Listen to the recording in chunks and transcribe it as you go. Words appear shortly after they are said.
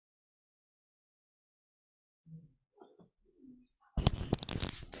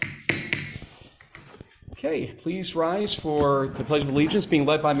Okay, please rise for the Pledge of Allegiance being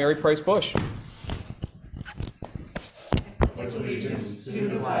led by Mary Price Bush. Pledge allegiance to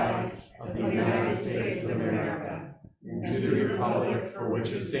the flag of the United States of America and to the republic for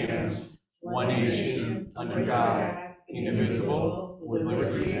which it stands, one nation, under God, indivisible, with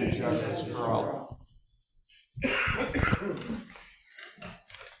liberty and justice for all.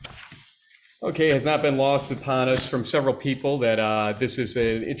 Okay, it has not been lost upon us from several people that this is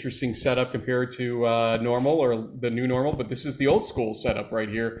an interesting setup compared to normal or the new normal, but this is the old school setup right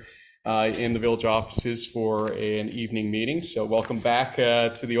here in the village offices for an evening meeting. So welcome back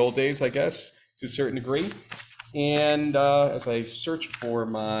to the old days, I guess, to a certain degree. And as I search for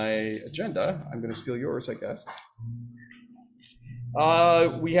my agenda, I'm going to steal yours, I guess.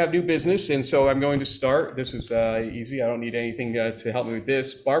 We have new business, and so I'm going to start. This is easy. I don't need anything to help me with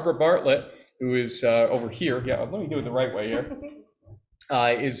this. Barbara Bartlett, who is over here, yeah, let me do it the right way here,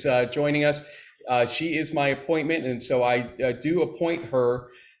 is joining us. She is my appointment, and so I do appoint her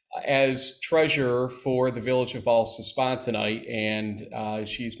as treasurer for the village of Ballston Spa tonight, and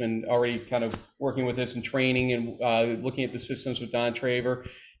she's been already kind of working with us in training and looking at the systems with Don Traver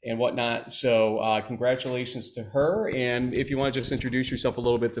and whatnot. So congratulations to her. And if you want to just introduce yourself a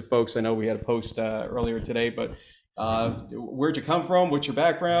little bit to folks, I know we had a post earlier today, but where'd you come from? What's your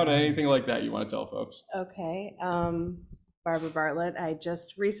background? Anything like that you want to tell folks? Okay, Barbara Bartlett. I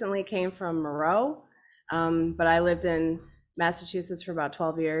just recently came from Moreau, but I lived in Massachusetts for about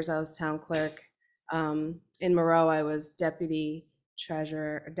 12 years. I was town clerk. In Moreau, I was deputy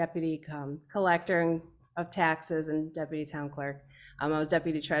treasurer, deputy collector of taxes and deputy town clerk. I was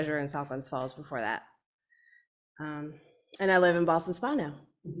deputy treasurer in South Glens Falls before that. And I live in Ballston Spa now,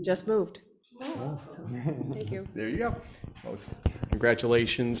 just moved. So, thank you. There you go. Well,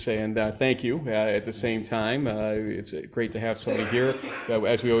 congratulations and thank you at the same time. It's great to have somebody here.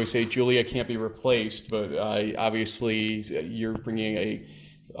 As we always say, Julia can't be replaced, but obviously you're bringing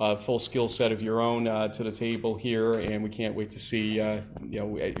a full skill set of your own to the table here, and we can't wait to see at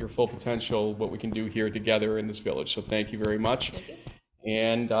your full potential what we can do here together in this village. So thank you very much.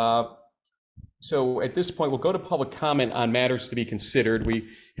 And so at this point, we'll go to public comment on matters to be considered. We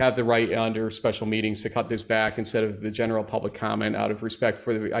have the right under special meetings to cut this back instead of the general public comment out of respect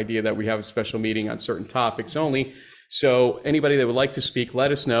for the idea that we have a special meeting on certain topics only. So anybody that would like to speak,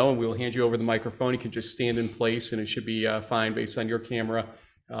 let us know, and we'll hand you over the microphone. You can just stand in place, and it should be fine based on your camera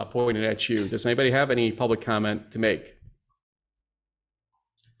pointed at you. Does anybody have any public comment to make?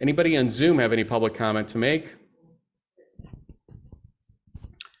 Anybody on Zoom have any public comment to make?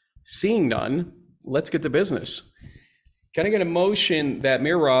 Seeing none, let's get to business. Can I get a motion that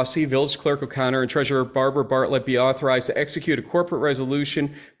Mayor Rossi, Village Clerk O'Connor, and Treasurer Barbara Bartlett be authorized to execute a corporate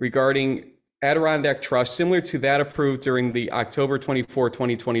resolution regarding Adirondack Trust similar to that approved during the October 24,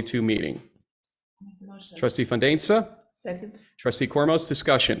 2022 meeting? Trustee Fondenza? Second. Trustee Cormos,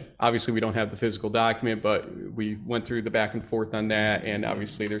 discussion. Obviously, we don't have the physical document, but we went through the back and forth on that, and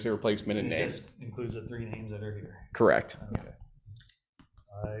obviously there's a replacement in name. It just includes the three names that are here. Correct. Okay.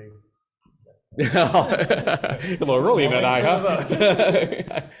 Hello, really that aye,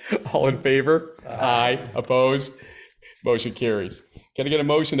 huh? All in favor? Aye. Opposed? Motion carries. Can I get a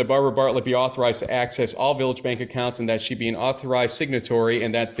motion that Barbara Bartlett be authorized to access all village bank accounts and that she be an authorized signatory,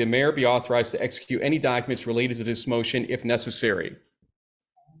 and that the mayor be authorized to execute any documents related to this motion if necessary?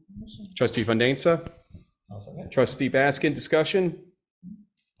 Trustee Fondenza? Trustee Baskin, discussion?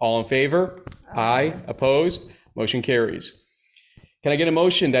 All in favor? Aye. Opposed? Motion carries. Can I get a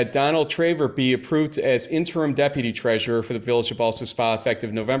motion that Donald Traver be approved as interim deputy treasurer for the village of Ballston Spa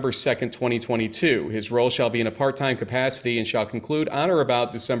effective November 2nd, 2022? His role shall be in a part-time capacity and shall conclude on or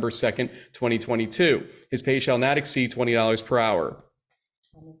about December 2nd, 2022. His pay shall not exceed $20 per hour.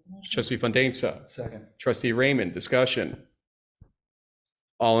 Trustee Fondenza. Second. Trustee Raymond, discussion.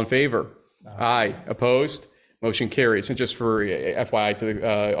 All in favor? Aye. Opposed? Motion carries. And just for FYI to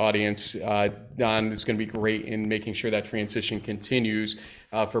the audience, Don is going to be great in making sure that transition continues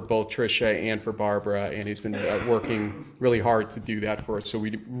for both Tricia and for Barbara, and he's been working really hard to do that for us. So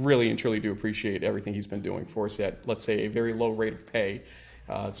we really and truly do appreciate everything he's been doing for us at, let's say, a very low rate of pay.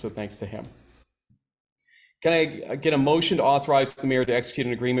 So thanks to him. Can I get a motion to authorize the mayor to execute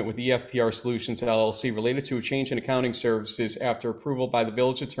an agreement with EFPR Solutions LLC related to a change in accounting services after approval by the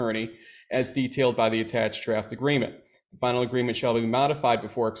village attorney as detailed by the attached draft agreement? The final agreement shall be modified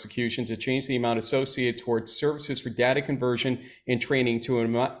before execution to change the amount associated towards services for data conversion and training to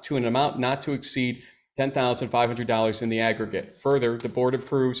an amount not to exceed $10,500 in the aggregate. Further, the board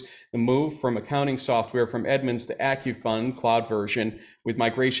approves the move from accounting software from Edmunds to AccuFund cloud version, with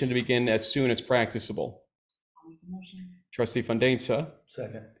migration to begin as soon as practicable. Trustee Fondenza.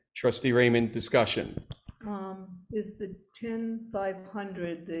 Second. Trustee Raymond, discussion. Is the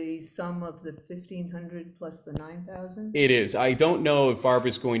 10,500 the sum of the 1,500 plus the 9,000? It is. I don't know if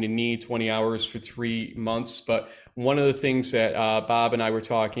Barbara's going to need 20 hours for 3 months, but one of the things that Bob and I were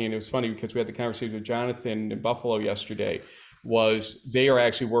talking, and it was funny because we had the conversation with Jonathan in Buffalo yesterday, was they are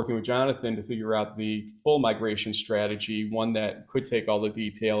actually working with Jonathan to figure out the full migration strategy, one that could take all the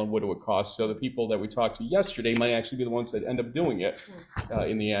detail and what it would cost. So the people that we talked to yesterday might actually be the ones that end up doing it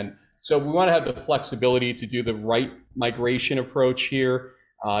in the end. So we want to have the flexibility to do the right migration approach here.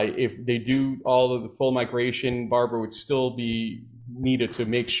 If they do all of the full migration, Barbara would still be needed to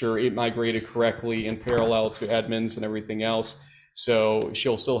make sure it migrated correctly in parallel to Edmunds and everything else. So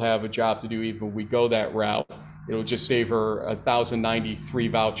she'll still have a job to do even if we go that route. It'll just save her 1,093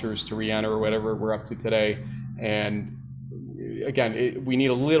 vouchers to re-enter or whatever we're up to today. And again, we need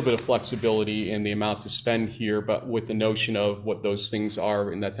a little bit of flexibility in the amount to spend here, but with the notion of what those things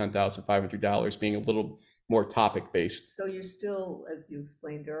are in that $10,500 being a little more topic based. So you're still, as you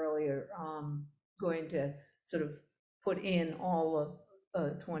explained earlier, going to sort of put in all of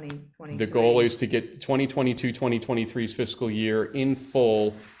 2023? The goal is to get 2022-2023's fiscal year in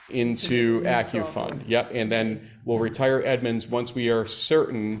full into AccuFund. Yep, and then we'll retire Edmunds once we are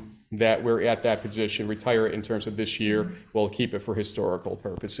certain that we're at that position, retire it in terms of this year. We'll keep it for historical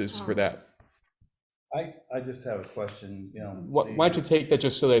purposes for that. I just have a question, Why don't you take that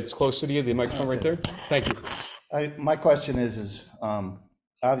just so that it's closer to you, the microphone right there? Thank you. My question is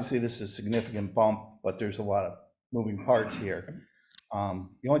obviously this is a significant bump, but there's a lot of moving parts here.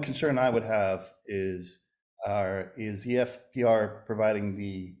 The only concern I would have is EFPR providing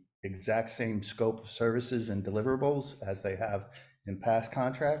the exact same scope of services and deliverables as they have in past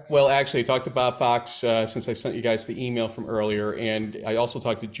contracts? Well, actually, I talked to Bob Fox since I sent you guys the email from earlier, and I also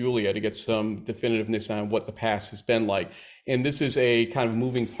talked to Julia to get some definitiveness on what the past has been like. And this is a kind of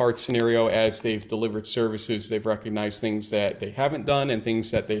moving part scenario. As they've delivered services, they've recognized things that they haven't done and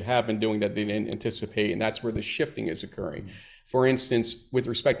things that they have been doing that they didn't anticipate, and that's where the shifting is occurring. For instance, with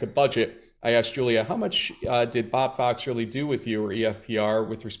respect to budget, I asked Julia, how much did Bob Fox really do with you or EFPR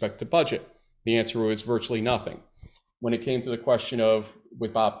with respect to budget? The answer was virtually nothing. When it came to the question of,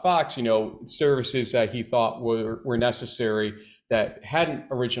 with Bob Fox, services that he thought were necessary that hadn't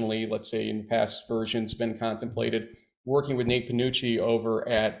originally, let's say in past versions, been contemplated, working with Nate Panucci over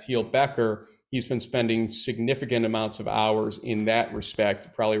at Teal Becker, he's been spending significant amounts of hours in that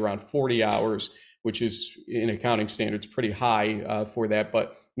respect, probably around 40 hours, which is in accounting standards pretty high for that,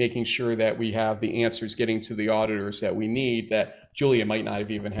 but making sure that we have the answers getting to the auditors that we need, that Julia might not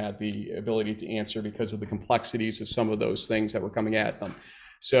have even had the ability to answer because of the complexities of some of those things that were coming at them.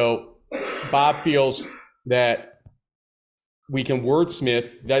 So Bob feels that we can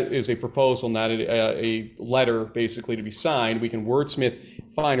wordsmith, that is a proposal, not a letter basically to be signed. We can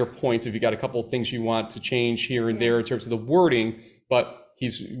wordsmith finer points if you got a couple of things you want to change here and there in terms of the wording, but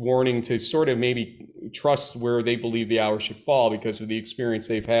he's warning to sort of maybe trust where they believe the hours should fall because of the experience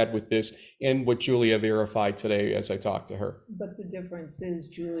they've had with this and what Julia verified today as I talked to her. But the difference is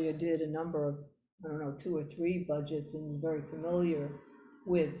Julia did a number of, 2 or 3 budgets and is very familiar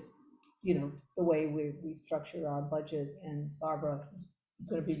with, the way we structure our budget. And Barbara is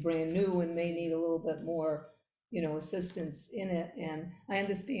going to be brand new and may need a little bit more, assistance in it. And I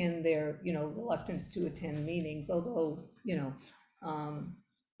understand their, reluctance to attend meetings, although,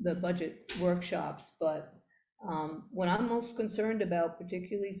 the budget workshops, but what I'm most concerned about,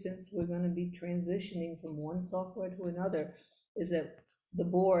 particularly since we're going to be transitioning from one software to another, is that the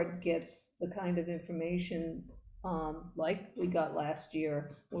board gets the kind of information like we got last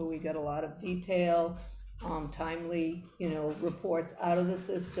year, where we got a lot of detail, timely, reports out of the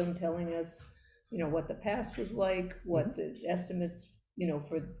system telling us, what the past was like, what the estimates,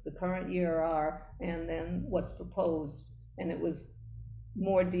 for the current year are, and then what's proposed. And it was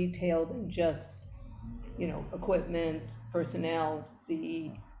more detailed than just, equipment, personnel,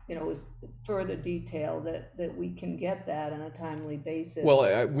 CE, it was further detail that we can get that on a timely basis.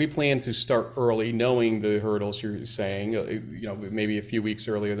 Well, we plan to start early, knowing the hurdles you're saying, maybe a few weeks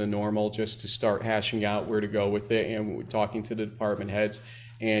earlier than normal, just to start hashing out where to go with it and talking to the department heads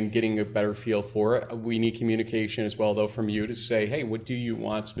and getting a better feel for it. We need communication as well, though, from you to say, hey, what do you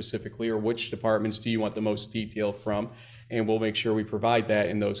want specifically, or which departments do you want the most detail from? And we'll make sure we provide that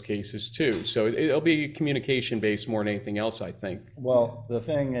in those cases too. So it'll be communication based more than anything else, I think. Well, the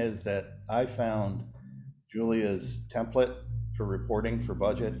thing is that I found Julia's template for reporting for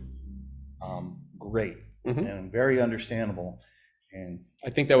budget great and very understandable. And I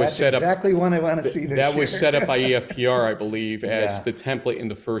think that was set up exactly what I want to see this that year. was set up by EFPR, I believe, as the template in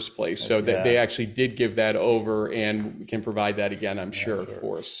the first place. So that they actually did give that over, and we can provide that again, I'm sure,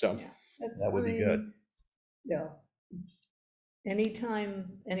 for us. So that would be good. Yeah.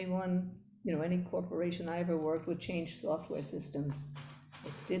 Anytime anyone, any corporation I ever worked with changed software systems,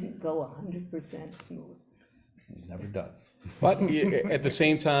 it didn't go 100% smooth. It never does. But at the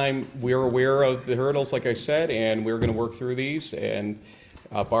same time, we're aware of the hurdles, like I said, and we're going to work through these. And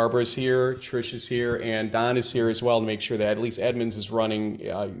Barbara's here, Trish is here, and Don is here as well to make sure that at least Edmonds is running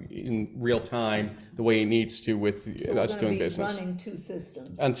in real time the way it needs to with us doing business. Running two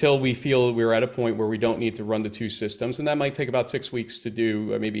systems. Until we feel we're at a point where we don't need to run the two systems. And that might take about 6 weeks to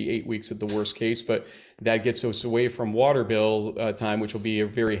do, maybe 8 weeks at the worst case, but that gets us away from water bill time, which will be a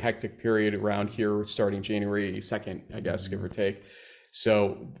very hectic period around here starting January 2nd, I guess, give or take.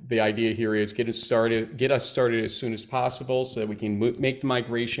 So the idea here is get us started as soon as possible so that we can make the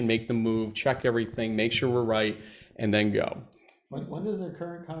migration, make the move, check everything, make sure we're right, and then go. When does their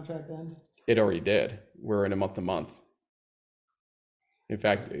current contract end? It already did. We're in a month to month. In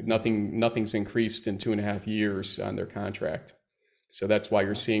fact, nothing's increased in 2.5 years on their contract. So that's why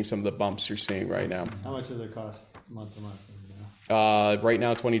you're seeing some of the bumps you're seeing right now. How much does it cost month to month? Right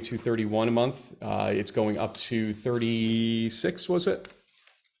now, $22.31 a month. It's going up to 36, was it?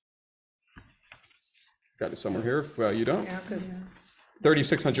 Got it somewhere here. Well, you don't? Yeah, 'cause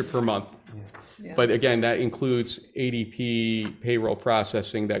 3,600 per month. Yeah. But again, that includes ADP payroll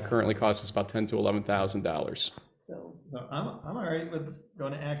processing that currently costs us about $10,000 to $11,000. so, No, I'm all right with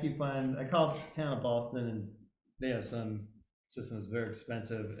going to AccuFund. I called town of Boston and they have some systems very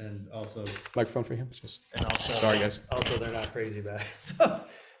expensive and also. Microphone for him. Just Also, sorry, guys. Also, they're not crazy about it. So,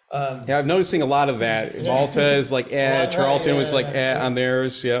 yeah, I'm noticing a lot of that. Malta is like, Charlton was like, on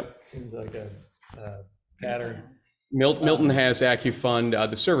theirs. Yep. Seems like a pattern. Milton has AccuFund,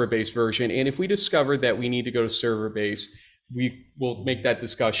 the server-based version, and if we discover that we need to go to server-based, we will make that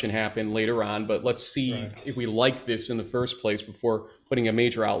discussion happen later on, but let's see if we like this in the first place before putting a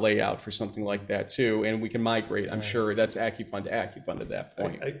major outlay out for something like that too, and we can migrate. I'm sure that's AccuFund to AccuFund at that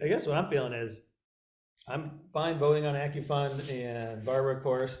point. I guess what I'm feeling is I'm fine voting on AccuFund and Barbara, of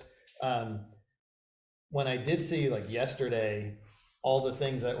course. When I did see like yesterday, all the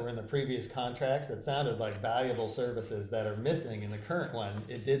things that were in the previous contracts that sounded like valuable services that are missing in the current one,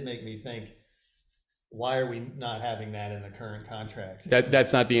 it did make me think, why are we not having that in the current contract?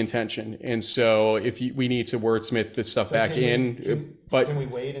 That's not the intention, and so we need to wordsmith this stuff back in. But can we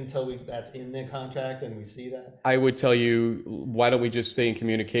wait until that's in the contract and we see that? I would tell you, why don't we just stay in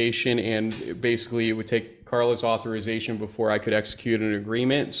communication, and basically it would take Carla's authorization before I could execute an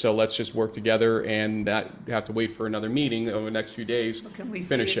agreement. So let's just work together and not have to wait for another meeting over the next few days. Well, can we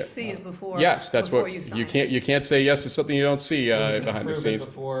finish see it before? Yes, that's before what you sign you can't say yes to something you don't see We can behind the approve it scenes.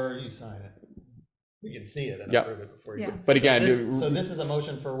 Before you sign it. We can see it and Yep. approve it before you. Yeah. sign it. But again, So this is a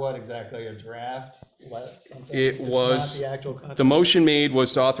motion for what exactly? A draft? Something? It It's was- not the actual contract? The motion made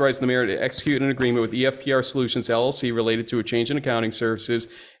was to authorize the mayor to execute an agreement with EFPR Solutions LLC related to a change in accounting services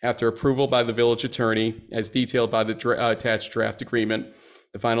after approval by the village attorney as detailed by the attached draft agreement.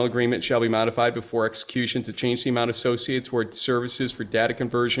 The final agreement shall be modified before execution to change the amount associated toward services for data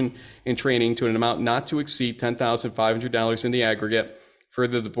conversion and training to an amount not to exceed $10,500 in the aggregate.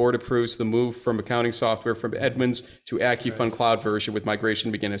 Further, the board approves the move from accounting software from Edmonds to AccuFund Cloud version with migration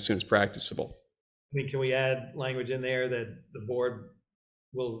to begin as soon as practicable. I mean, can we add language in there that the board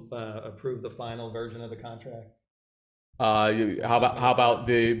will approve the final version of the contract? How about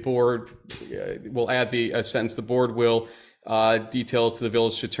the board, we'll add the sentence, the board will detail to the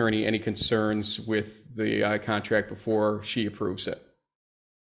village attorney any concerns with the contract before she approves it.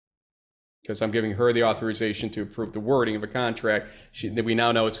 Because I'm giving her the authorization to approve the wording of a contract that we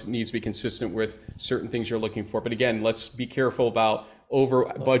now know it needs to be consistent with certain things you're looking for. But again, let's be careful about over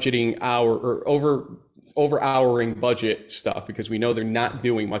budgeting over-houring budget stuff, because we know they're not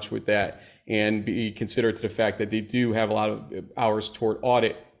doing much with that, and be considerate to the fact that they do have a lot of hours toward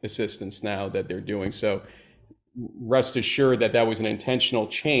audit assistance now that they're doing. So rest assured that that was an intentional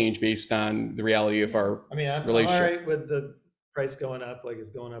change based on the reality of our I mean, I'm all relationship. right with the price going up, like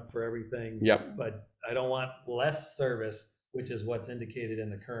it's going up for everything. Yep. But I don't want less service, which is what's indicated in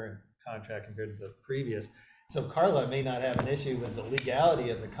the current contract compared to the previous. So Carla may not have an issue with the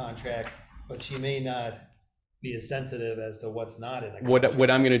legality of the contract, but she may not be as sensitive as to what's not in the contract.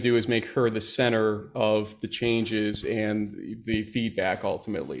 What I'm going to do is make her the center of the changes and the feedback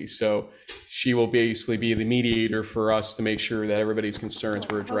ultimately. So she will basically be the mediator for us to make sure that everybody's concerns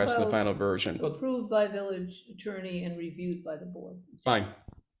were addressed in the final version. Approved by village attorney and reviewed by the board. Fine.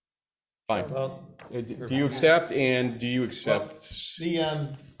 Fine. Well, Do you accept, and do you accept?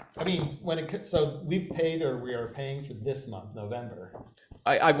 I mean, so we've paid, or we are paying for this month, November.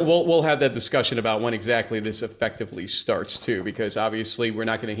 we'll have that discussion about when exactly this effectively starts too, because obviously we're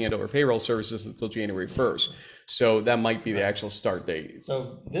not going to hand over payroll services until January 1st. So that might be the actual start date.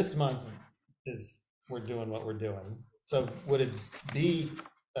 So this month we're doing what we're doing. So would it be,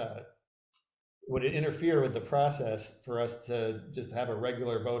 would it interfere with the process for us to just have a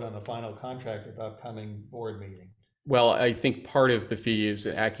regular vote on the final contract at the upcoming board meeting? Well, I think part of the fee is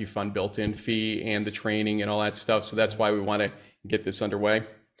an AccuFund built-in fee and the training and all that stuff. So that's why we want to get this underway.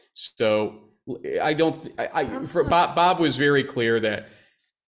 So I don't, Bob was very clear that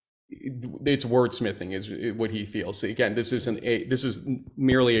it's wordsmithing is what he feels. So again, this is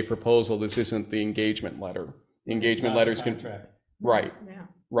merely a proposal. This isn't the engagement letter. The engagement letters can, right. Yeah.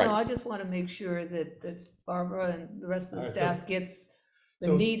 Right. No, I just want to make sure that Barbara and the rest of the All right, staff gets the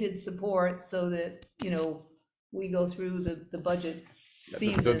so- needed support so that, we go through the budget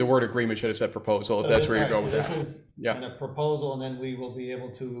season. The word agreement should have said proposal, if So that's this- where you all go right, with so that. This is Yeah. in a proposal, and then we will be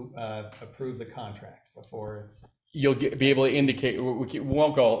able to approve the contract before it's. You'll be able to indicate, we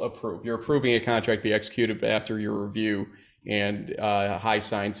won't go approve. You're approving a contract be executed after your review and high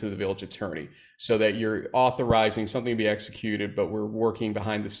sign to the village attorney, so that you're authorizing something to be executed, but we're working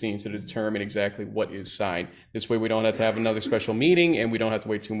behind the scenes to determine exactly what is signed. This way we don't have to have another special meeting, and we don't have to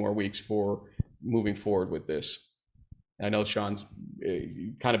wait 2 more weeks for moving forward with this. I know Sean's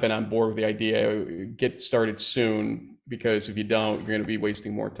kind of been on board with the idea, get started soon, because if you don't, you're going to be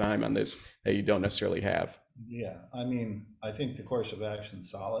wasting more time on this that you don't necessarily have. Yeah, I mean, I think the course of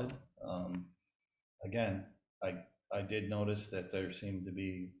action's solid. Again, I did notice that there seemed to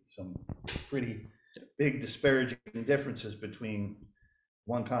be some pretty big disparaging differences between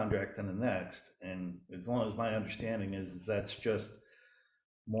one contract and the next. And as long as my understanding is that's just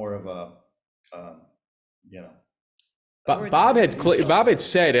more of a, Bob had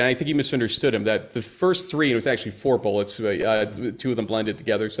said, and I think he misunderstood him, that the first 3, and it was actually 4 bullets, 2 of them blended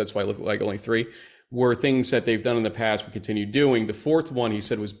together, so that's why it looked like only 3, were things that they've done in the past, we continue doing. The 4th one, he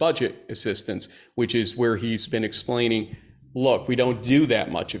said, was budget assistance, which is where he's been explaining, look, we don't do that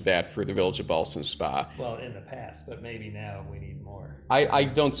much of that for the Village of Ballston Spa. Well, in the past, but maybe now we need more. I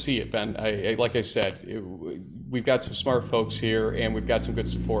don't see it, Ben. Like I said, we've got some smart folks here, and we've got some good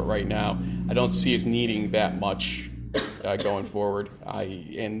support right now. I don't see us needing that much going forward.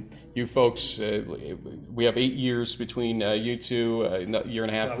 And you folks, we have 8 years between you two, a year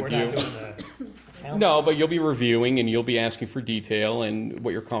and a half No, with we're you. not doing the count. No, but you'll be reviewing and you'll be asking for detail and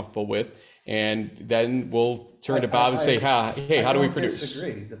what you're comfortable with. And then we'll turn to Bob and say, hey, how do we produce? I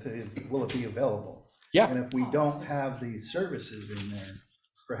disagree. The thing is, will it be available? Yeah. And if we don't have these services in there,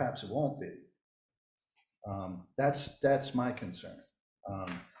 perhaps it won't be. That's my concern.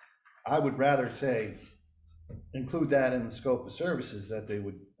 I would rather say, include that in the scope of services, that they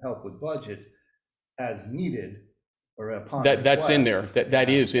would help with budget as needed or upon That's in there. request. That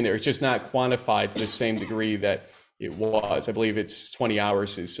is in there. It's just not quantified to the same degree that it was. I believe it's 20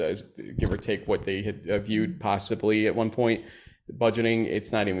 hours is give or take what they had viewed possibly at one point. Budgeting,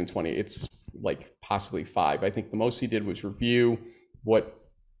 it's not even 20. It's like possibly 5. I think the most he did was review what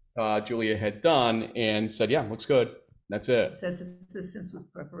Julia had done and said, yeah, looks good. That's it. Says assistance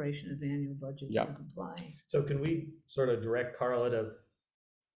with preparation of annual budgets Yep. and complying. So can we sort of direct Carla to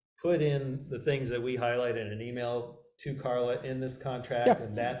put in the things that we highlight in an email to Carla in this contract? Yeah.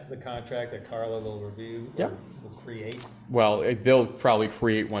 And that's the contract that Carla will review Yeah. or will create? Well, they'll probably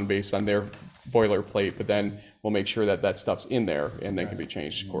create one based on their boilerplate, but then we'll make sure that that stuff's in there and then can be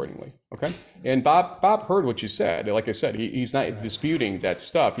changed accordingly. Okay. And Bob heard what you said. Like I said, he's not disputing that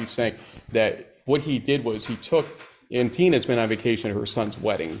stuff. He's saying that what he did was he took, and Tina's been on vacation at her son's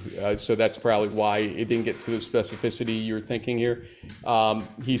wedding, so that's probably why it didn't get to the specificity you're thinking here.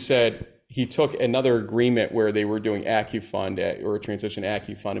 He said he took another agreement where they were doing AccuFund or transition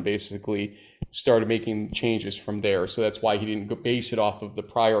AccuFund and basically started making changes from there. So that's why he didn't base it off of the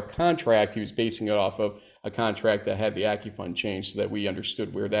prior contract. He was basing it off of a contract that had the AccuFund change so that we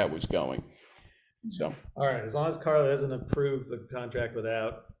understood where that was going. So, All right, as long as Carla doesn't approve the contract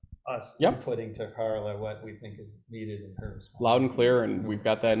without us Yep. inputting to Carla what we think is needed in her response. loud and clear, and we've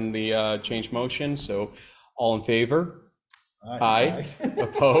got that in the change motion. So all in favor? Aye.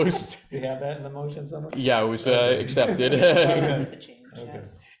 Opposed? You have that in the motion somewhere? Yeah, it was accepted. Okay.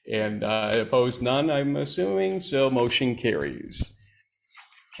 And opposed, none, I'm assuming, so motion carries.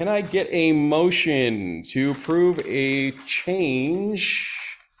 Can I get a motion to approve a change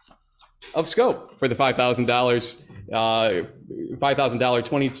of scope for the $5,000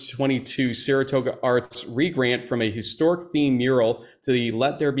 2022 Saratoga Arts regrant from a historic theme mural to the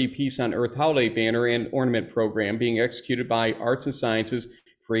Let There Be Peace on Earth holiday banner and ornament program being executed by Arts and Sciences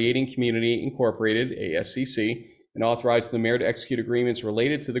Creating Community Incorporated, ASCC, and authorizing the mayor to execute agreements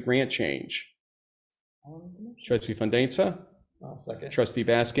related to the grant change. Trustee Fandesa, I'll second. trustee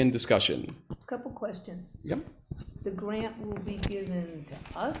Baskin, discussion. Couple questions. Yep. The grant will be given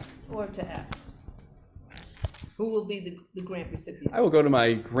to us or to us? Who will be the grant recipient? I will go to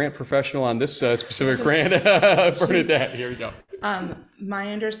my grant professional on this specific grant. Bernadette, here we go.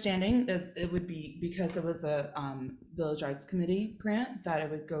 My understanding is it would be, because it was a Village Arts Committee grant, that it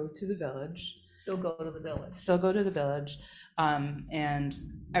would go to the village, Still go to the village. still go to the village. And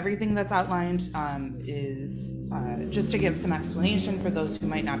everything that's outlined is, just to give some explanation for those who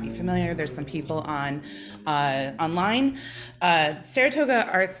might not be familiar, there's some people on online. Saratoga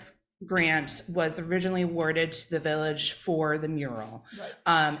Arts grant was originally awarded to the village for the mural.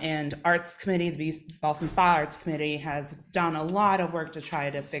 Right. And Arts Committee, the Boston Spa Arts Committee, has done a lot of work to try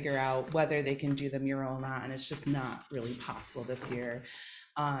to figure out whether they can do the mural or not, and it's just not really possible this year.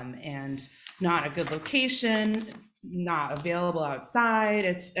 And not a good location, not available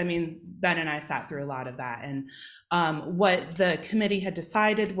outside. Ben and I sat through a lot of that. And what the committee had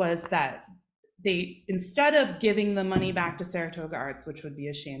decided was that they, instead of giving the money back to Saratoga Arts, which would be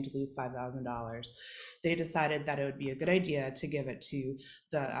a shame to lose $5,000, they decided that it would be a good idea to give it to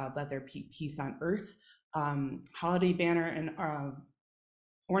the Let There Be Peace on Earth holiday banner and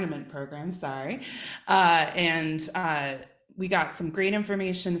ornament program, we got some great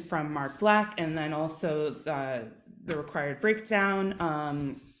information from Mark Black, and then also the required breakdown.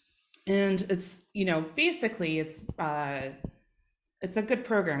 And it's, basically it's a good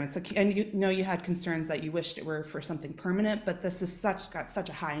program. And you had concerns that you wished it were for something permanent, but this is got such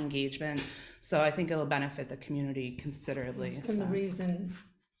a high engagement. So I think it'll benefit the community considerably. And the reason,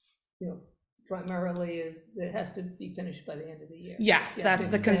 primarily is that it has to be finished by the end of the year. Yes, that's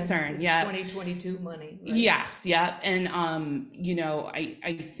the concern. It's Yeah. 2022 money. Right? Yes. Yeah. And,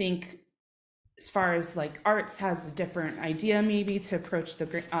 I think as far as like arts has a different idea maybe to approach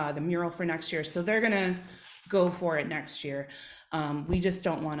the mural for next year. So they're going to go for it next year. We just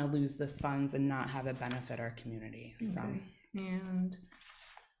don't want to lose this funds and not have it benefit our community. So. Okay. And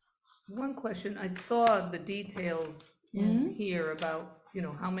one question, I saw the details in here about,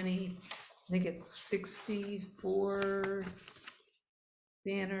 how many, I think it's 64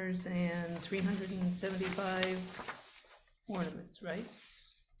 banners and 375 ornaments, right?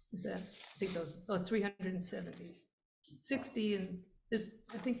 Is that, I think those, 370. 60 and this,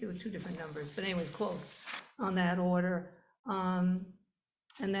 I think there were two different numbers, but anyway, close on that order. And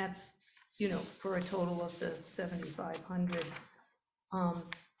that's, for a total of the 7,500.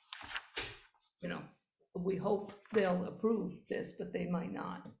 We hope they'll approve this, but they might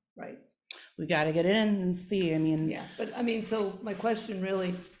not, right? We got to get it in and see. Yeah, but so my question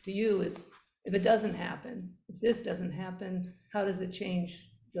really to you is, if it doesn't happen, if this doesn't happen, how does it change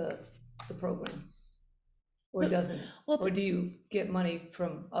the program? Or doesn't it? Or do you get money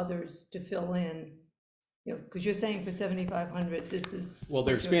from others to fill in? Because you're saying for 7,500, this is. Well,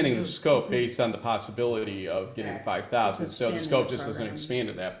 they're expanding the scope based on the possibility of getting 5,000. So the scope just doesn't expand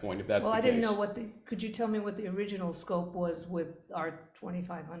at that point, if that's the case. Well, I didn't know could you tell me what the original scope was with our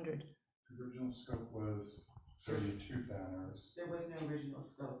 2,500? The original scope was 32 banners. There was no original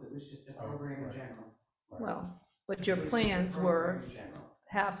scope, it was just a program in general. Well, but your plans were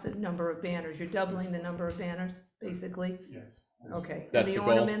half the number of banners. You're doubling the number of banners, basically? Yes. Okay. That's And the the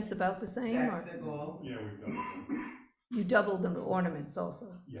goal? ornaments about the same? That's Or the goal. Yeah, we've done it. you doubled the ornaments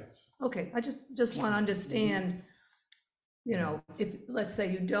also? Yes. Okay, I just want to understand, if, let's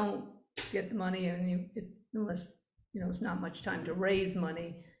say you don't get the money and unless, it's not much time to raise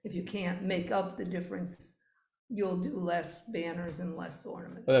money, if you can't make up the difference, you'll do less banners and less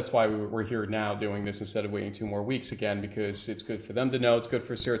ornaments. But that's why we're here now doing this instead of waiting 2 more weeks again, because it's good for them to know, it's good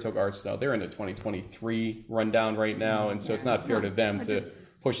for Saratoga Arts to know. They're in the 2023 rundown right now, and so it's not fair to them to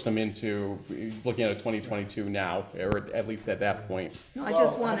push them into looking at a 2022 now, or at least at that point. No, I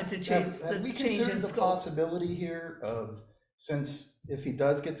just wanted to change Have we the change in considered the scope. possibility here of, since if he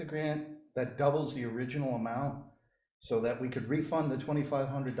does get the grant, that doubles the original amount, so that we could refund the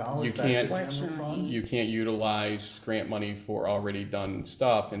 $2,500 You back to the can't- general fund? You can't utilize grant money for already done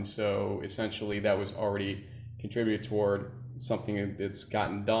stuff, and so essentially that was already contributed toward something that's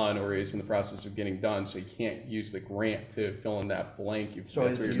gotten done or is in the process of getting done, so you can't use the grant to fill in that blank. So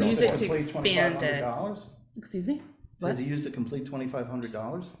That's is what he you're Use going it for. to expand it. $2,500? Excuse me? Says he used to complete $2,500?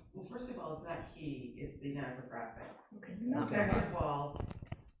 Well, first of all, it's not he, it's the not-for-profit. Okay, And not second bad. of all,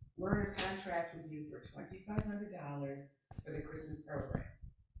 we're in a contract with you for $2,500 for the Christmas program.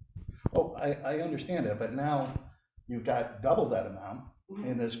 Oh, I understand that, but now you've got double that amount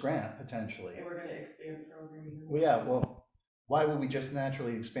in this grant potentially. And we're gonna expand the program even more. Well, yeah, well, why would we just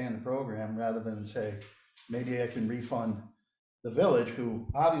naturally expand the program rather than say, maybe I can refund the village, who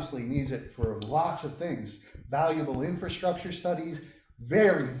obviously needs it for lots of things, valuable infrastructure studies,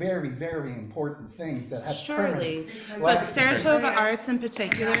 very, very, very important things that have Surely, permanent but lasting- Saratoga Arts in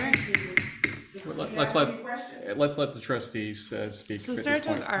particular. Let's let the trustees speak So at this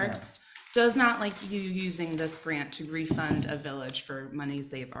Saratoga point. Arts does not like you using this grant to refund a village for monies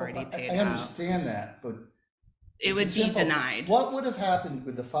they've already paid I out. understand that, but It would it's be simple. denied. What would have happened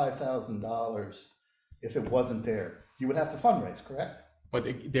with the $5,000 if it wasn't there? You would have to fundraise, correct? But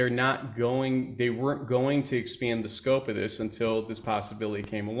they weren't going to expand the scope of this until this possibility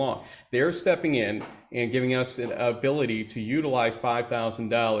came along. They're stepping in and giving us the ability to utilize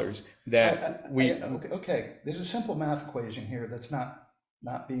 $5,000 that Okay, there's a simple math equation here that's not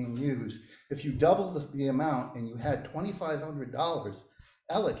being used. If you double the amount and you had $2,500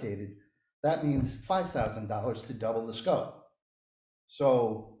 allocated, that means $5,000 to double the scope.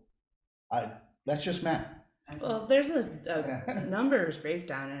 So that's just math. Well, there's a numbers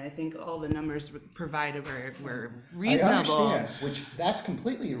breakdown, and I think all the numbers provided were reasonable. I understand, which that's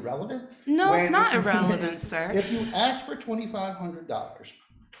completely irrelevant. No, it's not irrelevant, sir. If you ask for $2,500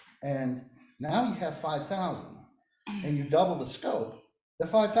 and now you have $5,000 and you double the scope, the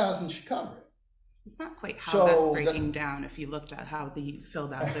 $5,000 should cover it. It's not quite how So that's breaking down if you looked at how they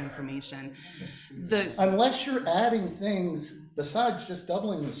filled out the information. Unless you're adding things besides just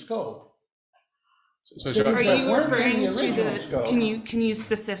doubling the scope. So Things Are that you weren't in referring the to original scope. can you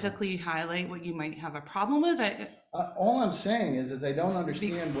specifically highlight what you might have a problem with? All I'm saying is I don't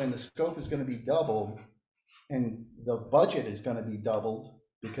understand when the scope is going to be doubled and the budget is going to be doubled,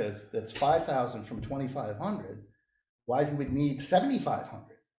 because that's 5,000 from 2,500. Why we would need 7,500?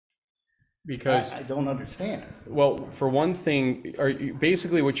 because I don't understand. well, for one thing,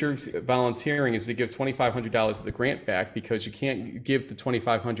 basically what you're volunteering is to give $2,500 of the grant back, because you can't give the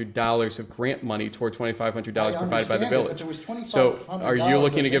 $2,500 of grant money toward $2,500 provided by the village. So are you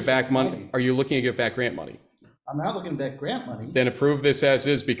looking to give back money? Are you looking to give back grant money? I'm not looking at grant money. Then approve this as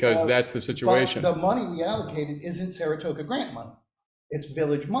is, because that's the situation. But the money we allocated isn't Saratoga grant money. It's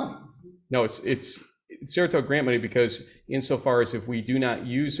village money. No, it's Saratoga grant money, because insofar as if we do not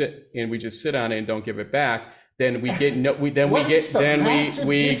use it and we just sit on it and don't give it back, then we get no. We get no. I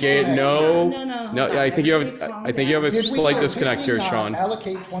think you have a slight disconnect here, Sean.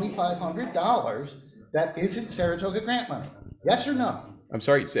 Allocate $2,500 that isn't Saratoga grant money. Yes or no? I'm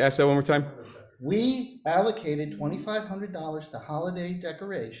sorry. Ask that one more time. We allocated $2,500 to holiday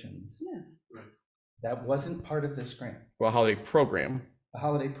decorations. Yeah. That wasn't part of this grant, Well, holiday program. the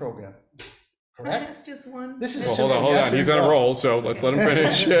holiday program. Can I Correct? ask just one? This is Well, a hold simple on. yes or He's on a no. roll, so let's let him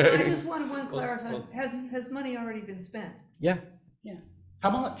finish. I just want one clarify, has money already been spent? Yeah. Yes. How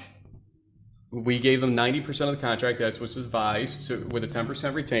much? We gave them 90% of the contract, that's what's advised, so with a 10%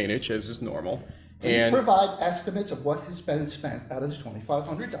 retainage, as is normal. Please And provide estimates of what has been spent out of this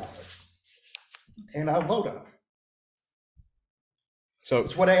 $2,500. And I'll vote on it. so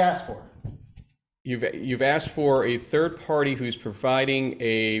It's what I asked for. you've asked for a third party who's providing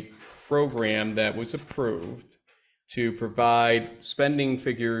a program that was approved to provide spending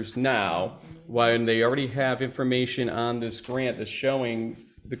figures now, when they already have information on this grant that's showing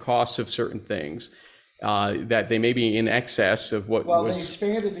the costs of certain things, that they may be in excess of what Well, they was.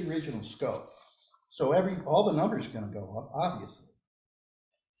 expanded the original scope. So all the numbers are gonna go up, obviously.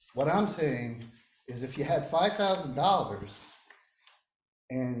 What I'm saying is if you had $5,000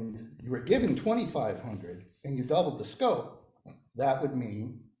 and you were given 2,500 and you doubled the scope, that would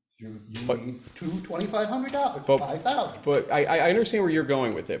mean you need $2,500, But- 5,000. But I understand where you're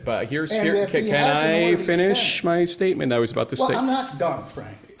going with it, but And if he can hasn't I already finish spent- my statement I was about to Well, say? I'm not done,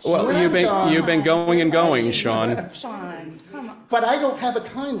 Frank. So Well, when I'm done- you've been going and going, Sean. Sean, come on. But I don't have a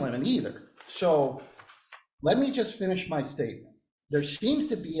time limit either. So let me just finish my statement. There seems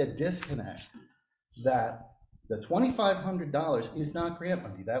to be a disconnect that the $2,500 is not grant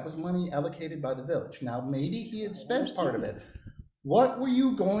money. That was money allocated by the village. Now, maybe he had spent part of it. What were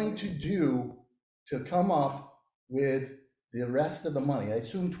you going to do to come up with the rest of the money? I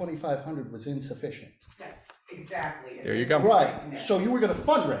assume 2,500 was insufficient. Yes, exactly. There you go. Right, so you were gonna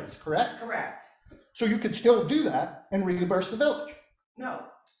fundraise, correct? Correct. So you could still do that and reimburse the village. No,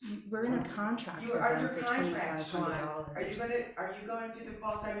 We're in a contract you with are them your for contract, Sean. $2,500. Are you going to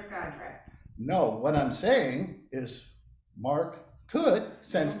default on your contract? No, what I'm saying is Mark could,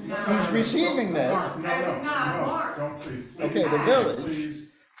 since No. he's receiving this, That's not Mark. Don't please. Okay, the village.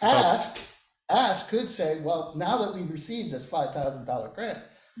 Please. ask could say, well, now that we've received this $5,000 grant,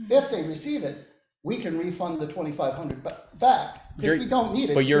 if they receive it, we can refund the 2,500 back, You're- because we don't need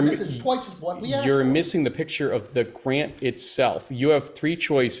it, but you're- because this is twice what we asked You're for. missing the picture of the grant itself. You have three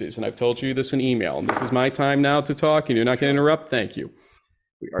choices, and I've told you this in email, and this is my time now to talk, and you're not going to interrupt. Thank you.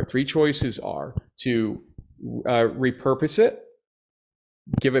 Our three choices are to repurpose it,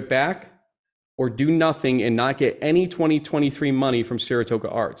 give it back, or do nothing and not get any 2023 money from Saratoga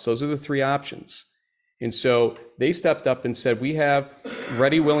Arts. Those are the three options. And so they stepped up and said, we have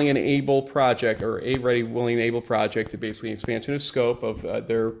ready, willing, and able project, or a ready, willing, and able project, to basically expansion of scope of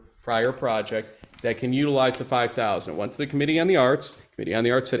their prior project that can utilize the 5,000. It went to the Committee on the Arts. Committee on the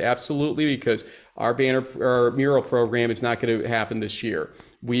Arts said absolutely, because our banner or mural program is not going to happen this year.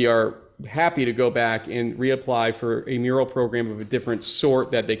 We are happy to go back and reapply for a mural program of a different sort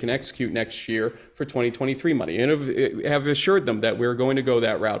that they can execute next year for 2023 money, and have assured them that we're going to go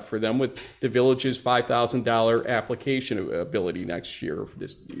that route for them with the village's $5,000 application ability next year,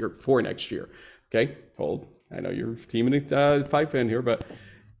 for next year. Okay, hold. I know you're teaming the pipe in here, but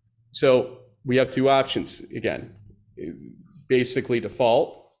so we have two options again. Basically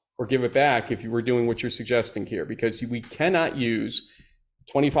default or give it back if you were doing what you're suggesting here, because we cannot use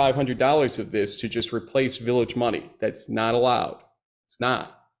 $2,500 of this to just replace village money. That's not allowed. It's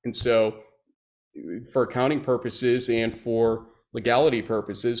not. And so for accounting purposes and for legality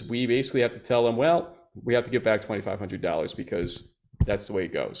purposes, we basically have to tell them, well, we have to give back $2,500 because that's the way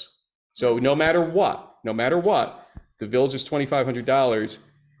it goes. So no matter what, the village's $2,500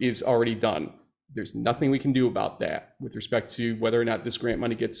 is already done. There's nothing we can do about that with respect to whether or not this grant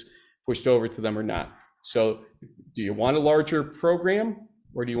money gets pushed over to them or not. So do you want a larger program,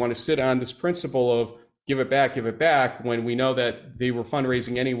 or do you want to sit on this principle of give it back, when we know that they were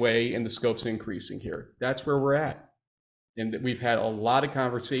fundraising anyway and the scope's increasing here? That's where we're at. And we've had a lot of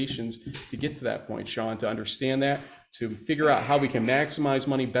conversations to get to that point, Sean, to understand that, to figure out how we can maximize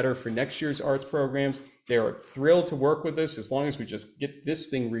money better for next year's arts programs. They are thrilled to work with us as long as we just get this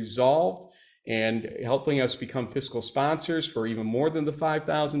thing resolved, and helping us become fiscal sponsors for even more than the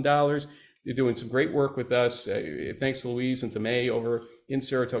 $5,000. They're doing some great work with us. Thanks to Louise and to May over in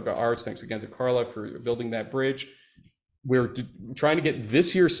Saratoga Arts. Thanks again to Carla for building that bridge. We're trying to get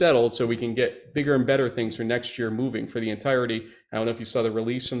this year settled so we can get bigger and better things for next year moving for the entirety. I don't know if you saw the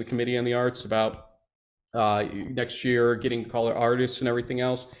release from the Committee on the Arts about next year getting color artists and everything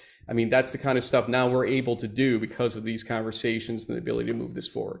else. I mean, that's the kind of stuff now we're able to do because of these conversations and the ability to move this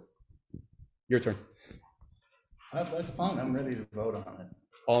forward. Your turn. That's fine, I'm ready to vote on it.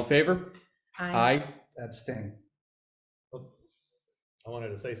 All in favor? Aye. Abstain. I wanted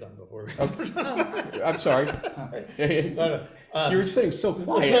to say something before. I'm sorry. No, You were sitting so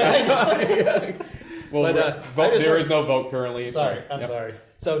quiet. Well, But, vote, there is no vote currently. Sorry, I'm Yep. sorry.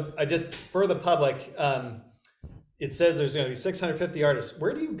 So I just, for the public, it says there's going to be 650 artists.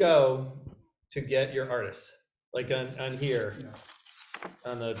 Where do you go to get your artists? Like on here,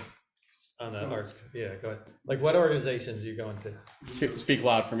 on the arts, yeah, go ahead. Like what organizations are you going to? Speak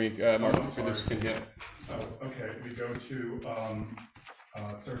loud for me, Mark, so this can get. Oh, okay, we go to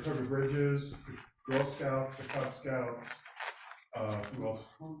Saratoga Bridges, the Girl Scouts, the Cub Scouts, who else?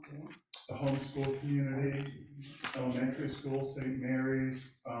 The homeschool community, elementary school, St.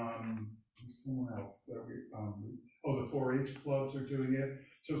 Mary's, someone else that the 4-H clubs are doing it.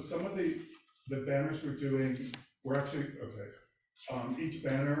 So some of the banners we're doing, we're actually, each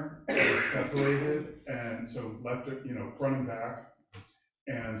banner is separated, and so left, front and back.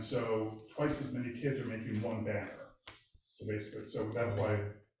 And so twice as many kids are making one banner. So basically, that's why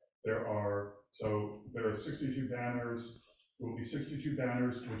there are 62 banners. There will be 62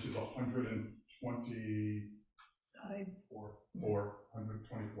 banners, which is 120 Sides.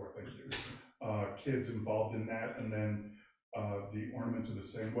 124, thank you. Kids involved in that, and then the ornaments are the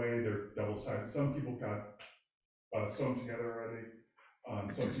same way. They're double-sided. Some people got sewn together already.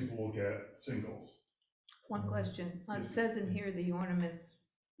 Some people will get singles. One question, it says in here the ornaments,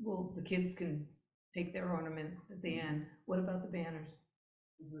 the kids can take their ornament at the end. What about the banners?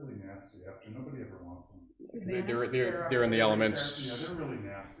 They're really nasty after. Nobody ever wants them. They're in the elements. Yeah, they're really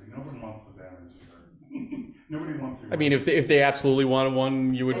nasty. No one wants the banners either. Nobody wants the. I mean, if they absolutely wanted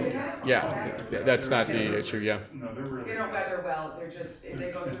one, you would. Oh, yeah. Yeah, that's not the issue. Yeah. No, they're really. They don't weather well,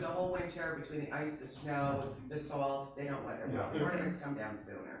 they go through the whole winter between the ice, the snow, the salt, they don't weather well. The ornaments come down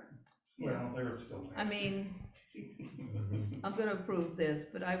sooner. Well, they're still nasty. I mean, I'm gonna approve this,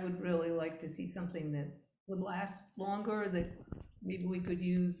 but I would really like to see something that would last longer, that maybe we could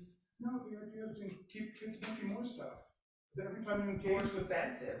use. No, the idea is to keep kids making more stuff. Every time you It's enforce it,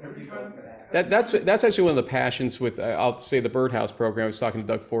 expensive if every you go time. for that. That's actually one of the passions with, I'll say, the Birdhouse program. I was talking to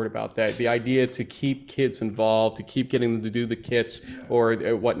Doug Ford about that. The idea to keep kids involved, to keep getting them to do the kits or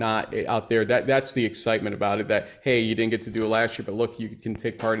whatnot out there. That's the excitement about it. That, hey, you didn't get to do it last year, but look, you can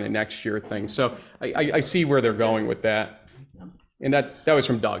take part in the next year thing. So I see where they're going with that. And that was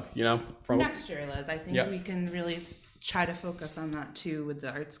from Doug, you know? From Next year, Liz, I think Yeah. we can really try to focus on that too with the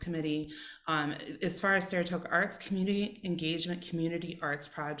Arts Committee. As far as Saratoga Arts Community Engagement, community arts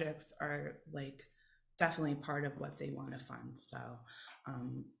projects are like definitely part of what they want to fund. So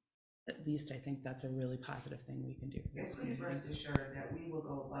at least I think that's a really positive thing we can do for And this please community. rest assured that we will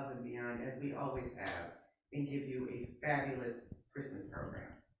go above and beyond, as we always have, and give you a fabulous Christmas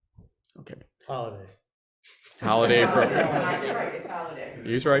program. Okay. Holiday. Holiday for. You're right, it's holiday.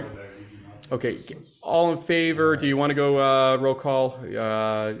 He's right. Okay, all in favor? Do you want to go roll call?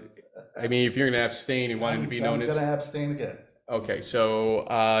 I mean, if you're going to abstain and wanting to be known I'm as. gonna abstain again. Okay, so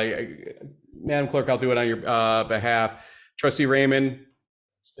Madam Clerk, I'll do it on your behalf. Trustee Raymond,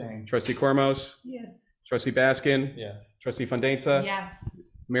 Abstain. Trustee Cormos, Yes. Trustee Baskin, Yeah. Trustee Fondainza. Yes.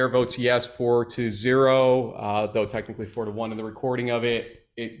 Mayor votes yes, 4-0, though technically 4-1 in the recording of it.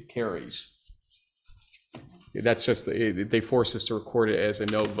 It carries. That's just, they forced us to record it as a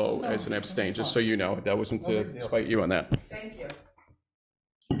no vote, as an abstain, just so you know. That wasn't to spite you on that. Thank you.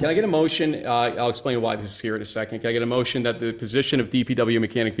 Can I get a motion? I'll explain why this is here in a second. Can I get a motion that the position of DPW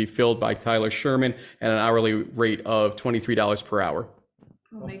mechanic be filled by Tyler Sherman at an hourly rate of $23 per hour?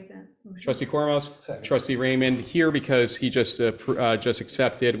 I'll make that motion. Trustee Cormos, Second. Trustee Raymond, here because he just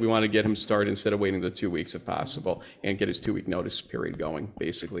accepted. We want to get him started instead of waiting the 2 weeks if possible and get his 2-week notice period going,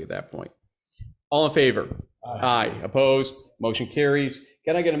 basically at that point. All in favor? Aye. Opposed? Motion carries.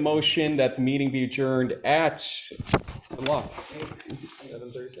 Can I get a motion that the meeting be adjourned at, what?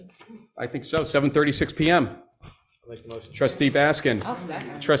 7:36. I think so, 7:36 PM. I'll make the motion. Trustee Baskin. I'll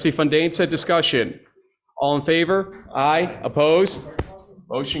second. Trustee Fondainza, discussion. All in favor? Aye. Opposed?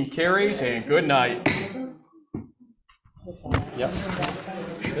 Motion carries, and good night. Yep.